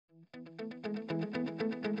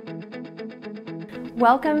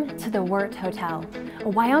Welcome to the Wort Hotel, a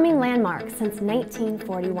Wyoming landmark since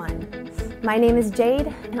 1941. My name is Jade,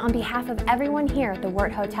 and on behalf of everyone here at the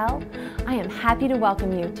Wort Hotel, I am happy to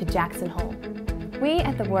welcome you to Jackson Hole. We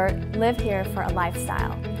at the Wort live here for a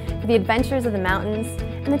lifestyle, for the adventures of the mountains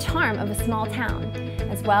and the charm of a small town,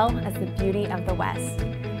 as well as the beauty of the West,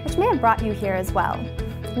 which may have brought you here as well.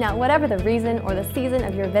 Now, whatever the reason or the season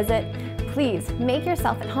of your visit, please make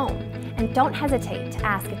yourself at home. And don't hesitate to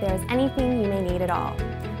ask if there is anything you may need at all.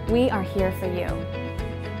 We are here for you.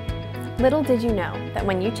 Little did you know that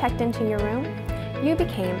when you checked into your room, you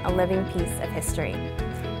became a living piece of history.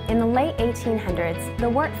 In the late 1800s, the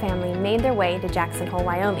Wort family made their way to Jackson Hole,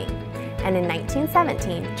 Wyoming. And in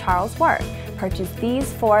 1917, Charles Wort purchased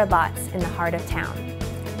these 4 lots in the heart of town.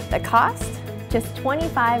 The cost? Just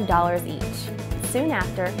 $25 each. Soon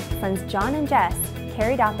after, sons John and Jess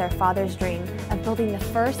carried out their father's dream of building the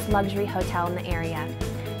first luxury hotel in the area.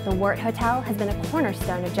 The Wort Hotel has been a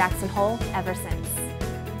cornerstone of Jackson Hole ever since.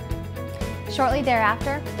 Shortly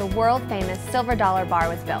thereafter, the world-famous Silver Dollar Bar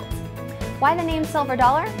was built. Why the name Silver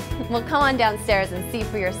Dollar? Well, come on downstairs and see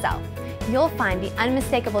for yourself. You'll find the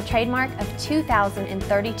unmistakable trademark of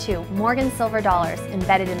 2,032 Morgan silver dollars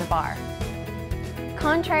embedded in the bar.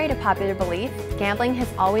 Contrary to popular belief, gambling has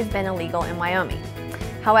always been illegal in Wyoming.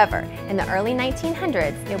 However, in the early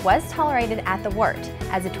 1900s, it was tolerated at the Wort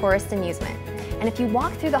as a tourist amusement. And if you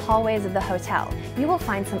walk through the hallways of the hotel, you will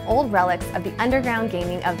find some old relics of the underground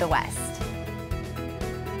gaming of the West.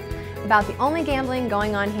 About the only gambling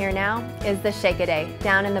going on here now is the Shake-A-Day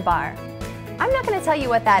down in the bar. I'm not going to tell you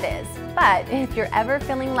what that is, but if you're ever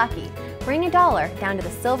feeling lucky, bring $1 down to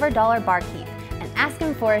the Silver Dollar barkeep and ask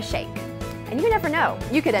him for a shake. And you never know,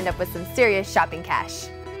 you could end up with some serious shopping cash.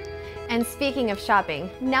 And speaking of shopping,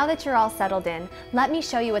 now that you're all settled in, let me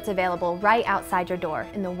show you what's available right outside your door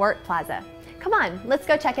in the Wort Plaza. Come on, let's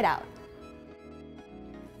go check it out.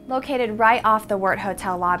 Located right off the Wort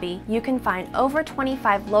Hotel lobby, you can find over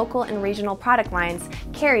 25 local and regional product lines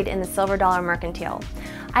carried in the Silver Dollar Mercantile.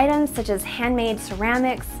 Items such as handmade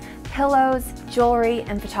ceramics, pillows, jewelry,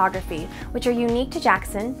 and photography, which are unique to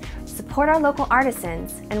Jackson, support our local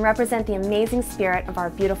artisans, and represent the amazing spirit of our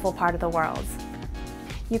beautiful part of the world.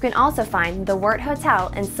 You can also find the Wort Hotel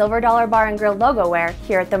and Silver Dollar Bar and Grill logo wear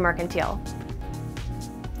here at the Mercantile.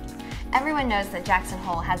 Everyone knows that Jackson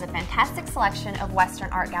Hole has a fantastic selection of Western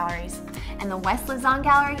art galleries, and the West Luzon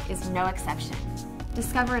Gallery is no exception.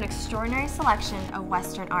 Discover an extraordinary selection of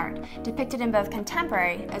Western art, depicted in both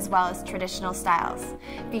contemporary as well as traditional styles,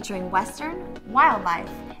 featuring Western, wildlife,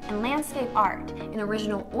 and landscape art in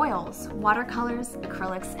original oils, watercolors,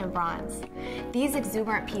 acrylics, and bronze. These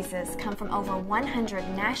exuberant pieces come from over 100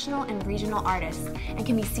 national and regional artists and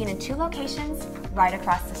can be seen in 2 locations right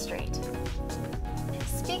across the street.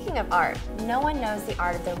 Speaking of art, no one knows the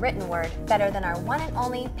art of the written word better than our one and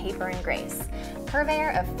only Paper and Grace,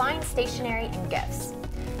 purveyor of fine stationery and gifts.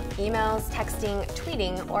 Emails, texting,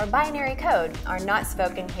 tweeting, or binary code are not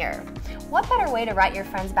spoken here. What better way to write your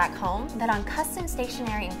friends back home than on custom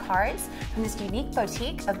stationery and cards from this unique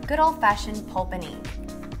boutique of good old-fashioned pulp and ink?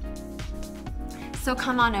 So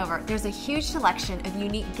come on over, there's a huge selection of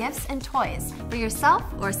unique gifts and toys for yourself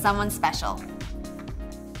or someone special.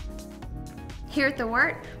 Here at the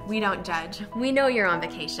Wort, we don't judge. We know you're on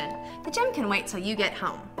vacation. The gym can wait till you get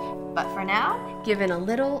home. But for now, give in a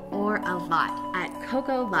little or a lot at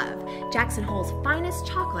Coco Love, Jackson Hole's finest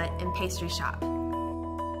chocolate and pastry shop.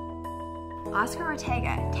 Oscar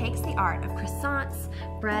Ortega takes the art of croissants,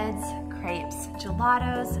 breads, crepes,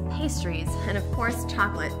 gelatos, pastries, and of course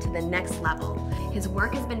chocolate to the next level. His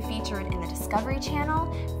work has been featured in the Discovery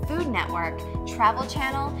Channel, Food Network, Travel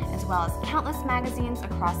Channel, as well as countless magazines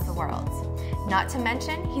across the world. Not to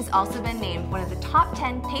mention, he's also been named one of the top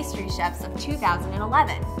 10 pastry chefs of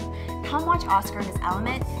 2011. Come watch Oscar in his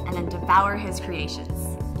element and then devour his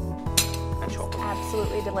creations.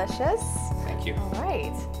 Absolutely delicious. Thank you. All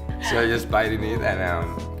right. So just biting it,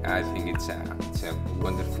 and I think it's a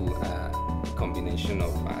wonderful combination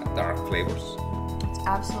of dark flavors. It's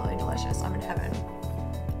absolutely delicious. I'm in heaven.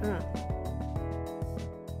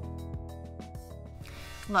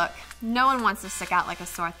 Look, no one wants to stick out like a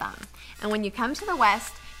sore thumb. And when you come to the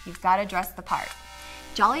West, you've got to dress the part.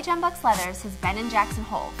 Jolly Jumbuck Leathers has been in Jackson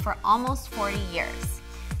Hole for almost 40 years.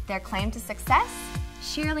 Their claim to success?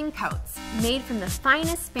 Shearling coats, made from the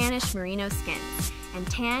finest Spanish merino skins and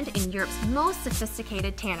tanned in Europe's most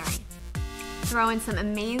sophisticated tannery. Throw in some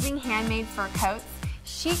amazing handmade fur coats,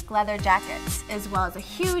 chic leather jackets, as well as a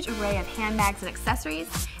huge array of handbags and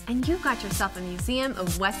accessories, and you've got yourself a museum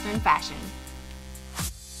of Western fashion.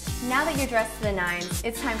 Now that you're dressed to the nines,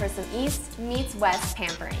 it's time for some East meets West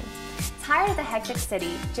pampering. Tired of the hectic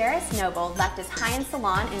city, Jairus Noble left his high-end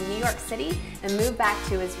salon in New York City and moved back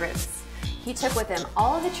to his roots. He took with him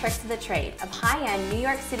all of the tricks of the trade of high-end New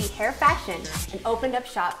York City hair fashion and opened up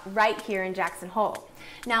shop right here in Jackson Hole.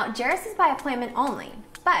 Now, Jairus is by appointment only,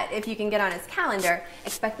 but if you can get on his calendar,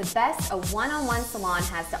 expect the best a one-on-one salon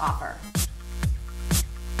has to offer.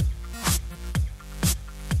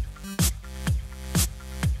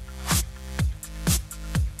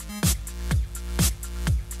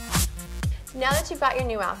 Now that you've got your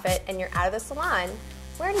new outfit and you're out of the salon,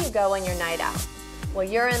 where do you go on your night out? Well,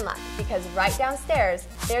 you're in luck, because right downstairs,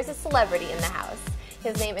 there's a celebrity in the house.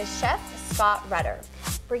 His name is Chef Scott Rudder.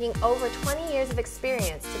 Bringing over 20 years of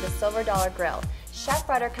experience to the Silver Dollar Grill, Chef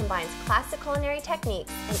Rudder combines classic culinary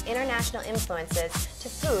techniques and international influences to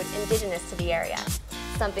food indigenous to the area,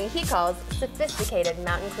 something he calls sophisticated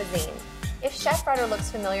mountain cuisine. If Chef Rudder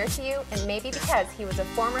looks familiar to you, it may be because he was a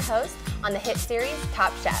former host on the hit series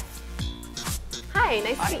Top Chef. Hi,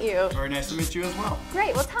 nice to meet you. Very nice to meet you as well.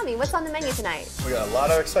 Great, well tell me, what's on the menu tonight? We got a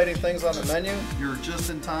lot of exciting things on the menu. You're just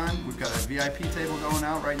in time. We've got a VIP table going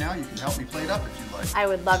out right now. You can help me plate up if you'd like. I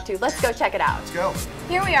would love to. Let's go check it out. Let's go.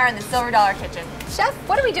 Here we are in the Silver Dollar kitchen. Chef,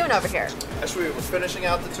 what are we doing over here? Actually, we're finishing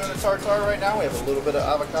out the tuna tartare right now. We have a little bit of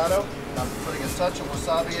avocado. I'm putting a touch of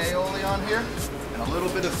wasabi aioli on here, and a little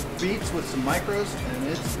bit of beets with some micros, and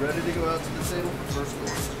it's ready to go out to the table for first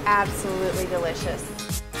course. Absolutely delicious.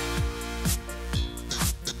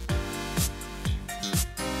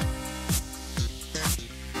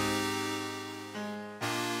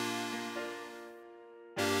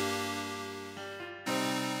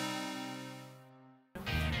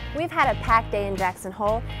 We've had a packed day in Jackson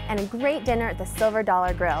Hole and a great dinner at the Silver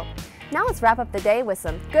Dollar Grill. Now let's wrap up the day with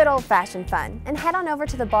some good old-fashioned fun and head on over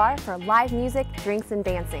to the bar for live music, drinks, and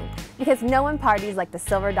dancing, because no one parties like the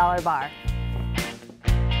Silver Dollar Bar.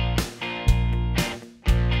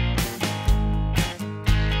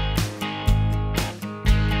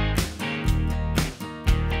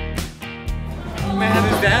 May I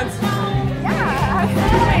have his dance? Yeah,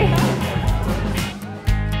 absolutely.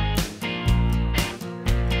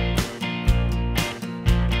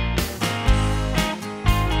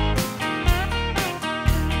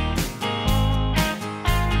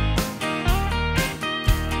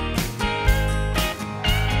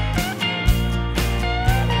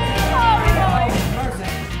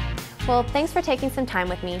 Well, thanks for taking some time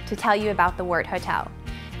with me to tell you about the Wort Hotel.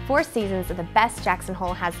 4 seasons of the best Jackson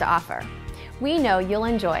Hole has to offer. We know you'll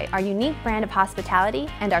enjoy our unique brand of hospitality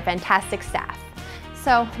and our fantastic staff.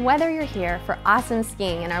 So whether you're here for awesome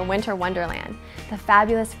skiing in our winter wonderland, the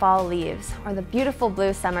fabulous fall leaves, or the beautiful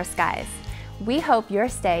blue summer skies, we hope your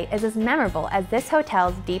stay is as memorable as this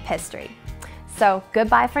hotel's deep history. So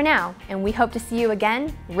goodbye for now, and we hope to see you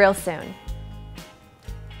again real soon.